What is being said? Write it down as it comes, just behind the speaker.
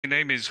My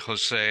name is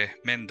Jose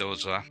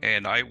Mendoza,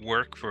 and I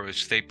work for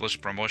Staples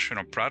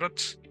Promotional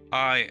Products.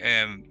 I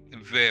am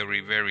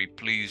very, very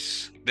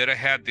pleased that I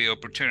had the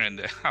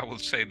opportunity, and I will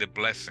say the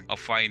blessing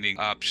of finding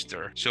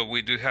Opster. So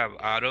we do have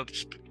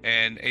Opster,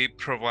 and it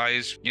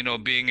provides,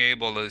 being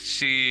able to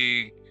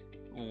see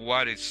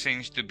what it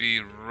seems to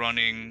be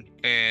running,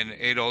 and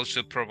it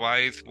also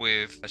provides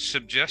with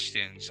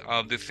suggestions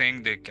of the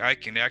thing that I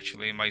can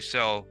actually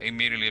myself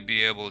immediately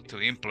be able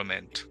to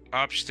implement.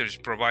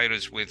 Opsters provide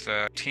us with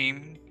a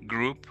team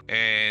group,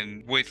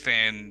 and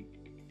within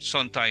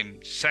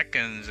sometimes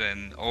seconds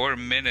and or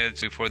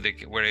minutes before they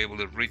were able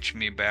to reach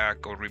me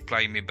back or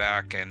reply me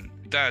back, and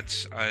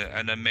that's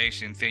an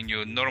amazing thing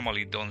you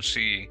normally don't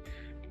see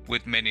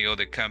with many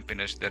other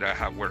companies that I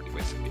have worked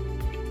with.